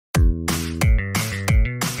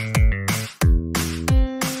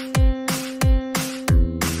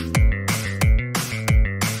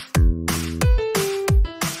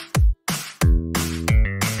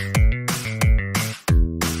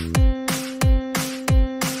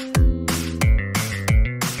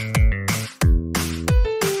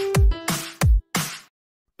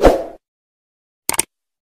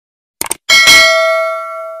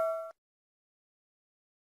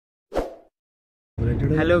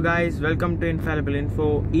Hello guys, welcome to infallible info.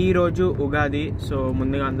 ఈ రోజు Ugadi. So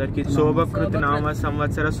ముందుగా అందరికీ శోభకృత నామ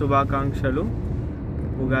సంవత్సర శుభాకాంక్షలు,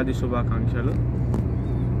 ఉగాది శుభాకాంక్షలు.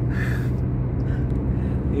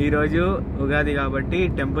 ఈరోజు ఉగాది కాబట్టి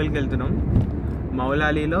టెంపుల్కి వెళ్తున్నాం.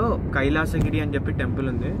 మౌలాలీలో కైలాసగిరి అని చెప్పి టెంపుల్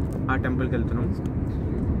ఉంది, ఆ టెంపుల్కి వెళ్తున్నాం.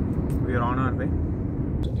 We are on our way.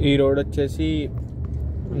 ఈ రోడ్ వచ్చేసి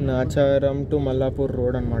నాచారం టు మల్లాపూర్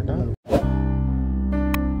రోడ్ అనమాట.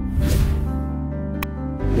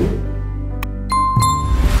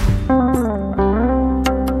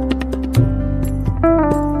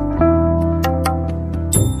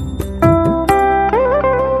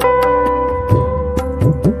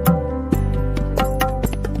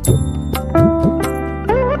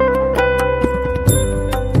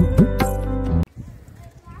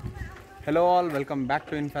 Hello all, welcome back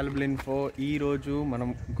to infallible info. ఈరోజు మనం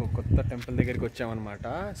ఇంకో కొత్త టెంపుల్ దగ్గరికి వచ్చామన్నమాట.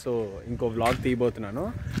 సో ఇంకో వ్లాగ్ తీయబోతున్నాను.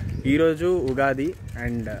 ఈరోజు ఉగాది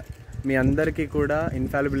అండ్ మీ అందరికీ కూడా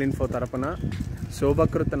ఇన్ఫాలిబుల్ ఇన్ఫో తరపున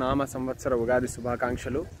శోభకృత నామ సంవత్సర ఉగాది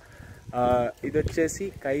శుభాకాంక్షలు. ఇది వచ్చేసి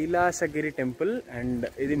కైలాసగిరి టెంపుల్ అండ్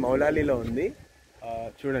ఇది మౌలాలీలో ఉంది.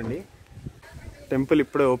 చూడండి, టెంపుల్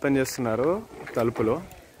ఇప్పుడే ఓపెన్ చేస్తున్నారు తలుపులో.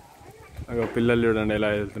 పిల్లలు చూడండి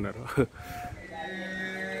ఎలా వెళ్తున్నారు.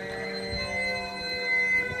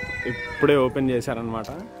 ఇప్పుడే ఓపెన్ చేశారనమాట.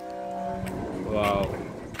 వావ్,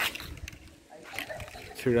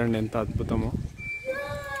 చూడండి ఎంత అద్భుతమో.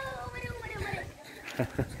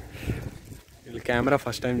 వీళ్ళు కెమెరా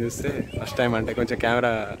ఫస్ట్ టైం చూస్తే, ఫస్ట్ టైం అంటే కొంచెం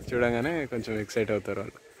కెమెరా చూడగానే కొంచెం ఎక్సైట్ అవుతారు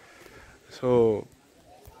వాళ్ళు. సో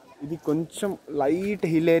ఇది కొంచెం లైట్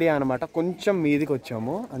హిల్ ఏరియా అనమాట. కొంచెం మీదికి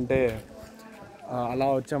వచ్చాము, అంటే అలా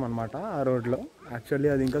వచ్చామన్నమాట ఆ రోడ్లో.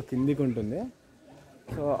 యాక్చువల్లీ అది ఇంకా కిందికి ఉంటుంది.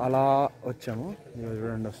 సో అలా వచ్చాము. ఇక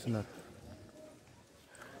చూడండి వస్తున్నారు.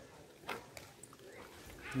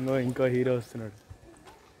 ఇంకో హీరో వస్తున్నాడు.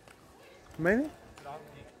 మరి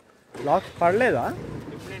లాక్ పడలేదా?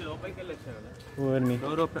 ఊరిని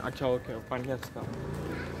అచ్చా, ఓకే, పని చేస్తా.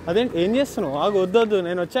 అదేంటి, ఏం చేస్తున్నావు? ఆగు, వద్దొద్దు,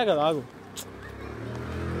 నేను వచ్చా కదా, ఆగు.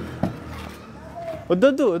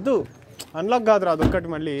 వద్దు, అన్లాక్ కాదు రా,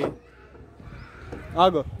 అదొక్కటి మళ్ళీ.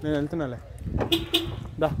 ఆగు, నేను వెళ్తున్నాలే.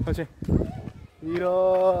 దా వచ్చే. హీరో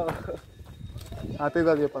హ్యాపీ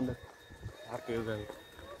ఉగాది చెప్పండి. హ్యాపీ ఉగాది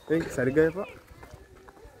సరిగ్గా చెప్ప.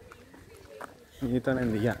 మీతోనే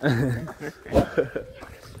దిగా.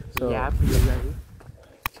 సో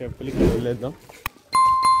చెప్పులకి వదిలేద్దాం.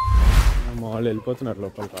 మా వాళ్ళు వెళ్ళిపోతున్నారు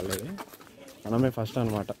లోపలికి ఆల్రెడీ. మనమే ఫస్ట్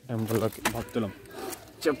అనమాట టెంపుల్లోకి భక్తులం.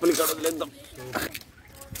 చెప్పులకి వదిలేద్దాం.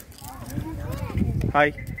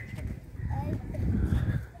 హాయ్.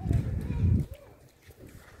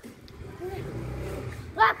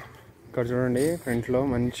 ఇక్కడ చూడండి, ఫ్రంట్లో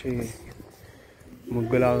మంచి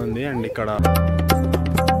ముగ్గులా ఉంది. అండ్ ఇక్కడ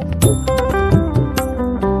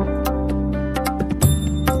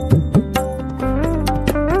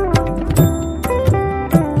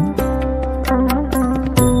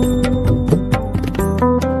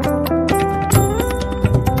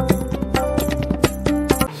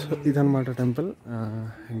ఇదనమాట టెంపుల్.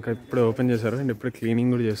 ఇంకా ఇప్పుడే ఓపెన్ చేశారు అండ్ ఇప్పుడే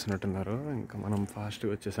క్లీనింగ్ కూడా చేస్తున్నట్టున్నారు. ఇంకా మనం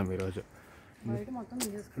ఫాస్ట్గా వచ్చేసాం ఈరోజు.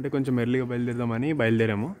 అంటే కొంచెం ఎర్లీగా బయలుదేరదామని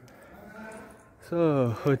బయలుదేరాము. సో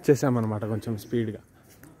వచ్చేసామన్నమాట కొంచెం స్పీడ్గా.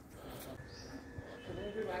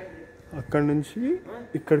 అక్కడ నుంచి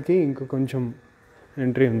ఇక్కడికి ఇంకా కొంచెం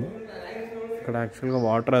ఎంట్రీ ఉంది. ఇక్కడ యాక్చువల్గా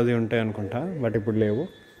వాటర్ అది ఉంటాయి అనుకుంటా, బట్ ఇప్పుడు లేవు.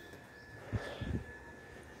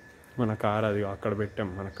 మన కార్ అది అక్కడ పెట్టాం.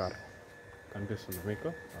 మన కార్ కనిపిస్తుంది మీకు,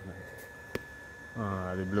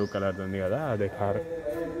 అది బ్లూ కలర్ది ఉంది కదా, అదే కార్.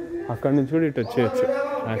 అక్కడ నుంచి కూడా ఇటు వచ్చేయచ్చు.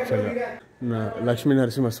 యాక్చువల్గా లక్ష్మీ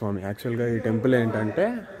నరసింహస్వామి. యాక్చువల్గా ఈ టెంపుల్ ఏంటంటే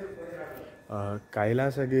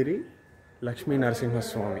కైలాసగిరి లక్ష్మీ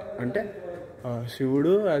నరసింహస్వామి, అంటే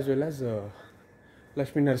శివుడు as well as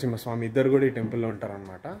Lakshmi Narasimhaswamy ఇద్దరు కూడా ఈ టెంపుల్లో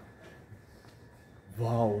ఉంటారనమాట.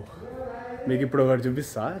 వావ్, మీకు ఇప్పుడు ఒకటి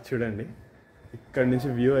చూపిస్తా చూడండి. ఇక్కడ నుంచి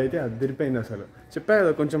వ్యూ అయితే అదిరిపోయింది అసలు. చెప్పా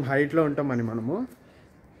కదా కొంచెం హైట్లో ఉంటామని మనము.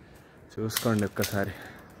 చూసుకోండి ఒక్కసారి.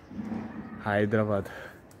 Hyderabad,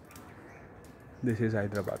 this is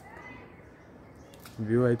Hyderabad.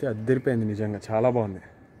 View అయితే అదిరిపోయింది, నిజంగా చాలా బాగుంది.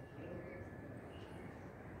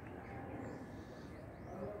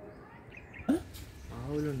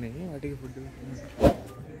 ఆవులు ఉన్నాయి, వాటికి ఫుడ్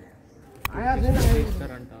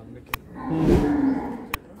ఇస్తారంట. అందుకే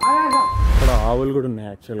ఇక్కడ ఆవులు కూడా ఉన్నాయి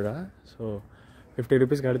యాక్చువల్గా. సో 50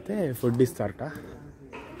 రూపీస్ కడితే ఫుడ్ ఇస్తారట.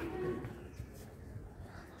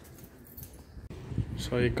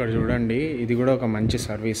 సో ఇక్కడ చూడండి, ఇది కూడా ఒక మంచి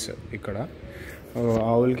సర్వీస్. ఇక్కడ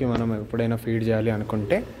ఆవులకి మనం ఎప్పుడైనా ఫీడ్ చేయాలి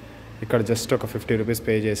అనుకుంటే ఇక్కడ జస్ట్ ఒక 50 రూపీస్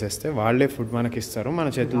పే చేసేస్తే వాళ్ళే ఫుడ్ మనకి ఇస్తారు. మన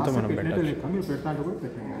చేతులతో మనం పెట్టాలి.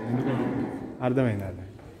 అర్థమైంది.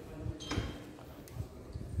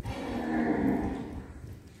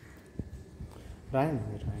 రాయండి.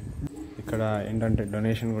 ఇక్కడ ఏంటంటే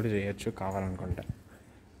డొనేషన్ కూడా చేయొచ్చు కావాలనుకుంటే.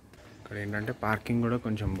 ఇక్కడ ఏంటంటే పార్కింగ్ కూడా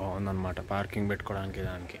కొంచెం బాగుందన్నమాట, పార్కింగ్ పెట్టుకోవడానికి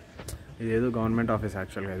దానికి. ఇదేదో గవర్నమెంట్ ఆఫీస్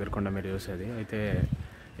యాక్చువల్గా ఎదుర్కొండ మీరు చూసేది. అయితే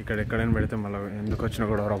ఇక్కడ ఎక్కడైనా పెడితే మళ్ళీ ఎందుకు వచ్చినా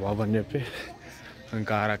కూడా రా బాబు అని చెప్పి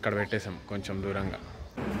కార్ అక్కడ పెట్టేసాం కొంచెం దూరంగా.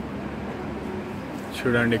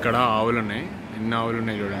 చూడండి ఇక్కడ ఆవులు ఉన్నాయి, ఎన్ని ఆవులు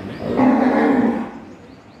ఉన్నాయి చూడండి.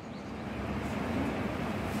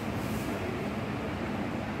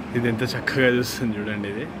 ఇది ఎంత చక్కగా చూస్తుంది చూడండి.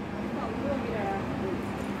 ఇది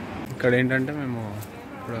ఇక్కడ ఏంటంటే మేము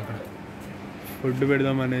ఇప్పుడు అక్కడ ఫుడ్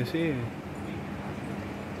పెడదామనేసి,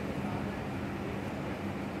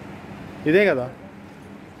 ఇదే కదా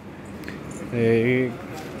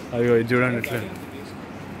అదిగో ఇది చూడండి ఎట్లా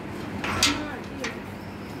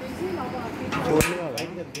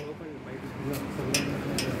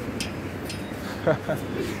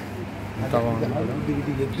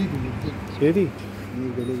ఏది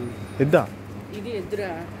ఎద్దా?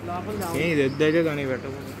 ఇది ఎద్దైతే కానీ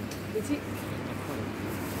పెట్టకూడదు.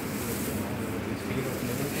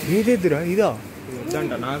 ఏది ఎద్దురా? ఇదా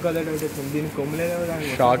వద్దంట నాకు. అదే దీనికి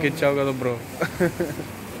కొమ్మలేదు. షాక్ ఇచ్చావు కదా బ్రో.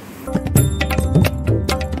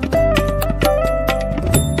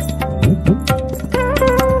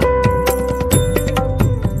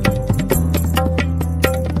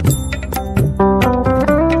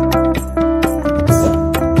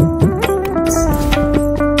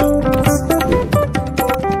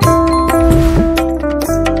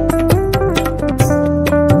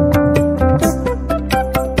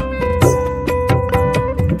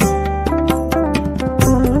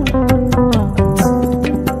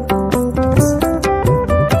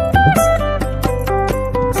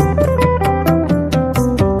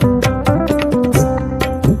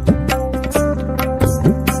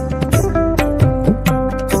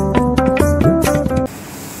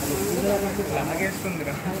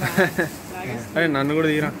 అరే నన్ను కూడా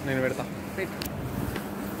తీరా, నేను పెడతా.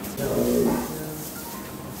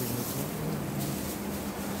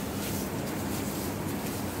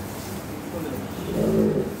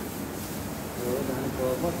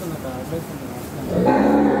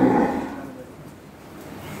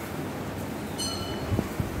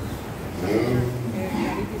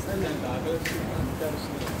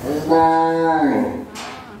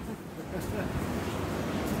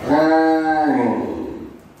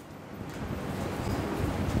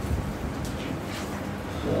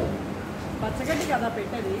 పచ్చగడ్డి కదా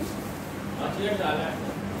పెట్టది.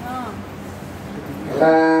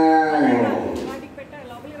 వాటికి పెట్ట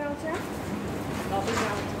లోపలికి రావచ్చా? లోపలికి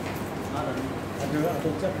రావచ్చు.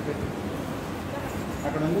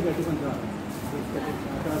 అక్కడ ఉంది పెట్టి కొంచెం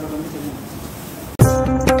అక్కడ ఉంది.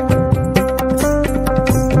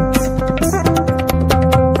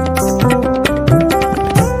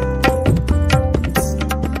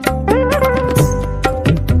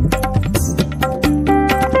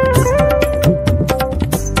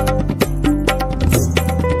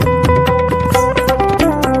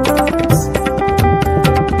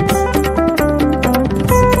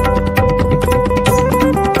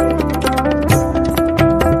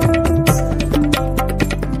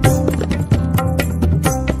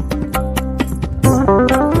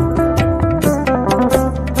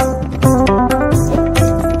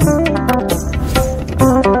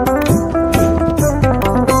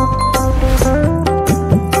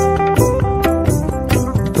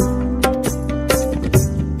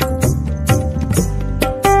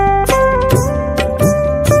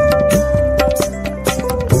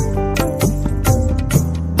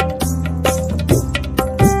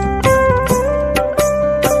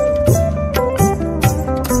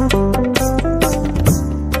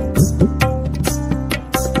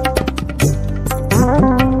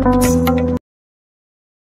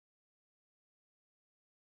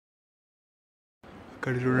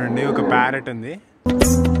 ఇక్కడ చూడండి ఒక ప్యారెట్ ఉంది.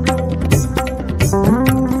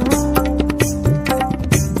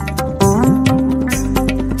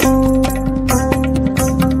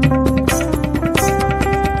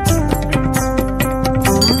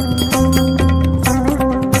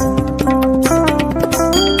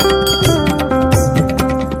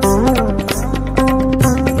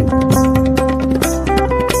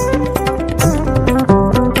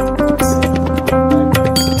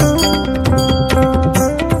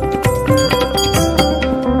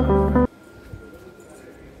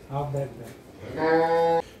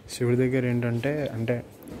 శివుడి దగ్గర ఏంటంటే అంటే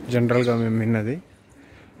జనరల్గా మేము విన్నది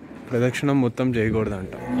ప్రదక్షిణం మొత్తం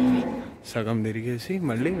చేయకూడదంట, సగం తిరిగేసి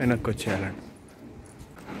మళ్ళీ వెనక్కి వచ్చేయాలంట.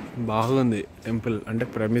 బాగుంది టెంపుల్, అంటే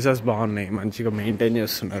ప్రెమిసెస్ బాగున్నాయి, మంచిగా మెయింటైన్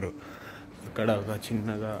చేస్తున్నారు. అక్కడ ఒక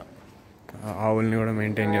చిన్నగా ఆవుల్ని కూడా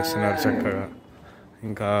మెయింటైన్ చేస్తున్నారు చక్కగా.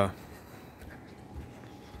 ఇంకా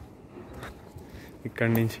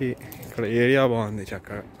ఇక్కడి నుంచి ఇక్కడ ఏరియా బాగుంది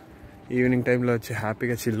చక్కగా. ఈవినింగ్ టైంలో వచ్చి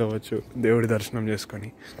హ్యాపీగా చిల్ అవ్వచ్చు, దేవుడి దర్శనం చేసుకొని.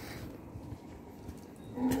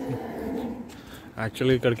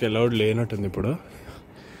 యాక్చువల్గా ఇక్కడికి అలౌడ్ లేనట్టుంది ఇప్పుడు,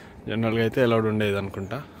 జనరల్గా అయితే అలౌడ్ ఉండేది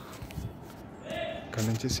అనుకుంటా. ఇక్కడ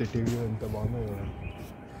నుంచి సిటీ వ్యూ ఎంత బాగుందో చూడండి.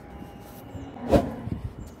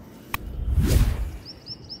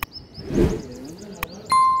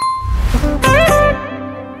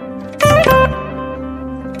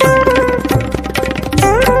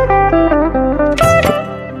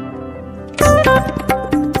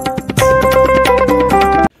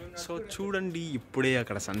 సో చూడండి, ఇప్పుడే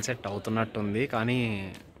అక్కడ సన్సెట్ అవుతున్నట్టుంది, కానీ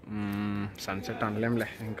సన్సెట్ అనలేంలే,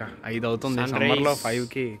 ఇంకా 5 అవుతుంది.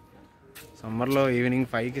 సమ్మర్లో ఈవినింగ్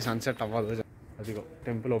 5కి సన్సెట్ అవ్వదు. అదిగో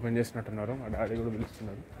టెంపుల్ ఓపెన్ చేసినట్టున్నారు, మా డాడీ కూడా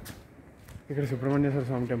పిలుస్తున్నారు. ఇక్కడ సుబ్రహ్మణ్యేశ్వర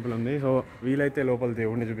స్వామి టెంపుల్ ఉంది. సో వీలైతే లోపల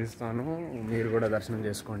దేవుడిని చూపిస్తాను, మీరు కూడా దర్శనం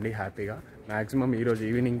చేసుకోండి హ్యాపీగా. మ్యాక్సిమం ఈరోజు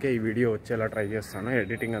ఈవినింగ్కే ఈ వీడియో వచ్చేలా ట్రై చేస్తాను,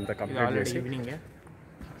 ఎడిటింగ్ అంతా కంప్లీట్ చేసి.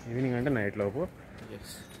 ఈవినింగ్ అంటే నైట్ లోపు.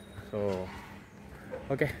 So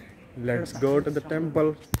okay, let's go to the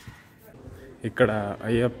temple. ఇక్కడ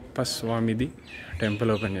అయ్యప్ప స్వామిది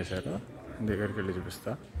టెంపుల్ ఓపెన్ చేశారు, దగ్గరికి వెళ్ళి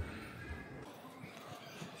చూపిస్తా.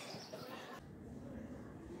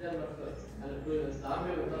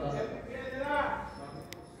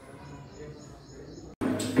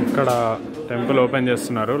 ఇక్కడ టెంపుల్ ఓపెన్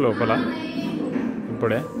చేస్తున్నారు లోపల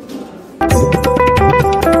ఇప్పుడే.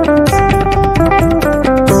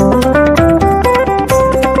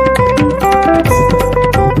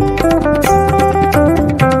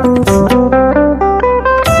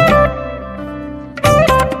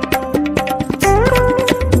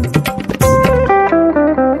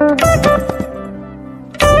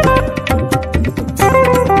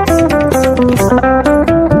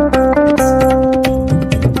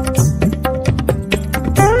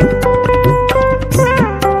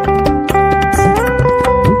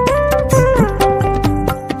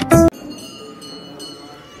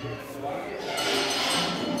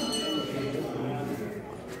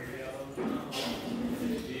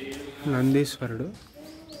 నందీశ్వరుడు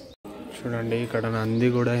చూడండి, ఇక్కడ నంది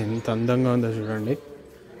కూడా ఎంత అందంగా ఉందో చూడండి.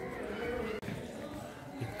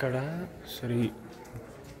 ఇక్కడ శ్రీ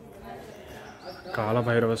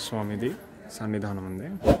కాలభైరవ స్వామిది సన్నిధానం ఉంది.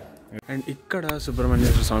 అండ్ ఇక్కడ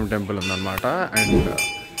సుబ్రహ్మణ్యేశ్వర స్వామి టెంపుల్ ఉందన్నమాట. అండ్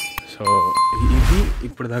సో ఇది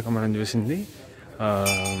ఇప్పుడు దాకా మనం చూసింది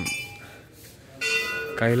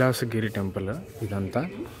కైలాసగిరి టెంపుల్ ఇదంతా.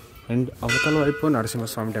 అండ్ అవతల వైపు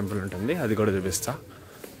నరసింహస్వామి టెంపుల్ ఉంటుంది, అది కూడా చూపిస్తా.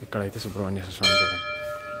 ఇక్కడైతే సుబ్రహ్మణ్యేశ్వర స్వామి చూడండి.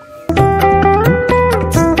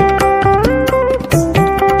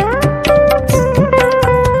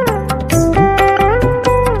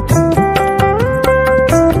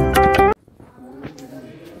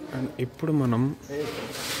 అండ్ ఇప్పుడు మనం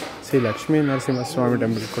శ్రీ లక్ష్మీ నరసింహస్వామి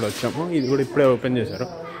టెంపుల్కి కూడా వచ్చాము. ఇది కూడా ఇప్పుడే ఓపెన్ చేశారు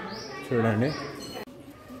చూడండి.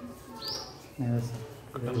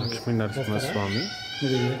 లక్ష్మీ నరసింహస్వామి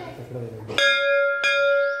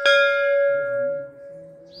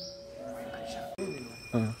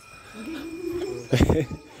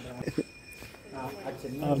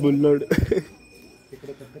బుల్లోడు.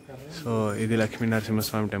 సో ఇది లక్ష్మీ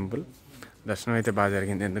నరసింహస్వామి టెంపుల్. దర్శనం అయితే బాగా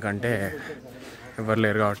జరిగింది, ఎందుకంటే ఎవరు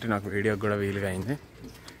లేరు కాబట్టి నాకు వీడియోకి కూడా వీలుగా అయింది.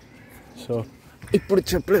 సో ఇప్పుడు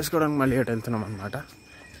చెప్పులు వేసుకోవడానికి మళ్ళీ అటు వెళ్తున్నాం అనమాట.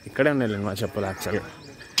 ఇక్కడే ఉన్నాయి మా చెప్పులు యాక్చువల్గా.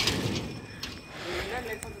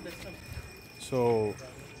 సో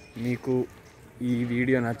మీకు ఈ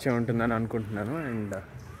వీడియో నచ్చే ఉంటుందని అనుకుంటున్నాను. అండ్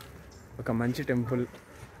ఒక మంచి టెంపుల్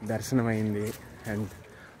దర్శనం అయింది. అండ్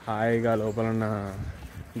హాయిగా లోపల ఉన్న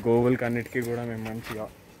గోవులకి అన్నిటికీ కూడా మేము మంచిగా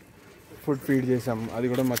ఫుడ్ ఫీడ్ చేసాం, అది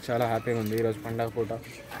కూడా మాకు చాలా హ్యాపీగా ఉంది. ఈరోజు పండగ పూట.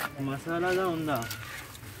 మసాలాగా ఉందా?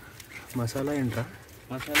 మసాలా ఏంట్రా?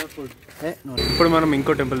 మసాలా ఫుడ్. ఇప్పుడు మనం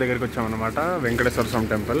ఇంకో టెంపుల్ దగ్గరికి వచ్చామన్నమాట, వెంకటేశ్వర స్వామి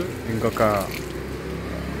టెంపుల్. ఇంకొక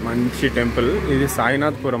మంచి టెంపుల్ ఇది,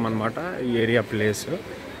 సాయినాథ్పురం అనమాట ఈ ఏరియా ప్లేస్.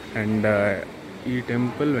 అండ్ ఈ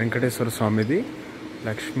టెంపుల్ వెంకటేశ్వర స్వామిది,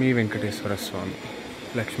 లక్ష్మీ వెంకటేశ్వర స్వామి,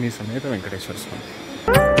 లక్ష్మీ సమేత వెంకటేశ్వర స్వామి.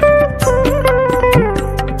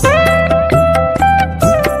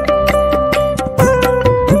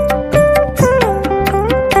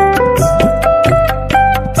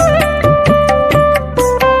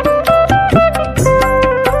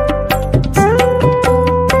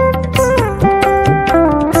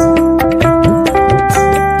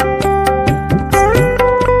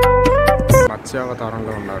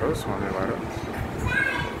 మత్స్యావతారంలో ఉన్నారు స్వామివారు.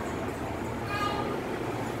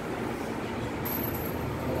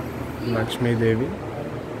 లక్ష్మీదేవి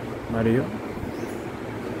మరియు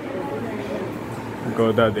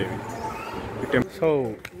Godadevi. So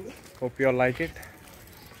hope you like it.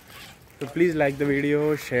 So please like the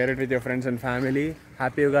video, share it with your friends and family.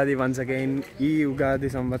 Happy Ugadi once again. ఈ ఉగాది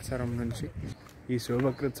సంవత్సరం నుంచి ఈ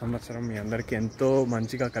శోభకృత్ సంవత్సరం మీ అందరికీ ఎంతో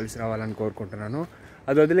మంచిగా కలిసి రావాలని కోరుకుంటున్నాను.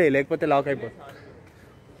 అది వదిలే, లేకపోతే లాక్ అయిపోతుంది.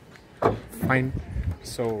 Fine.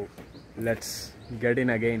 So let's get in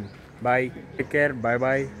again. Bye. Take care. Bye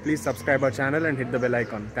bye. Please subscribe our channel and hit the bell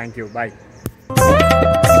icon. Thank you. Bye.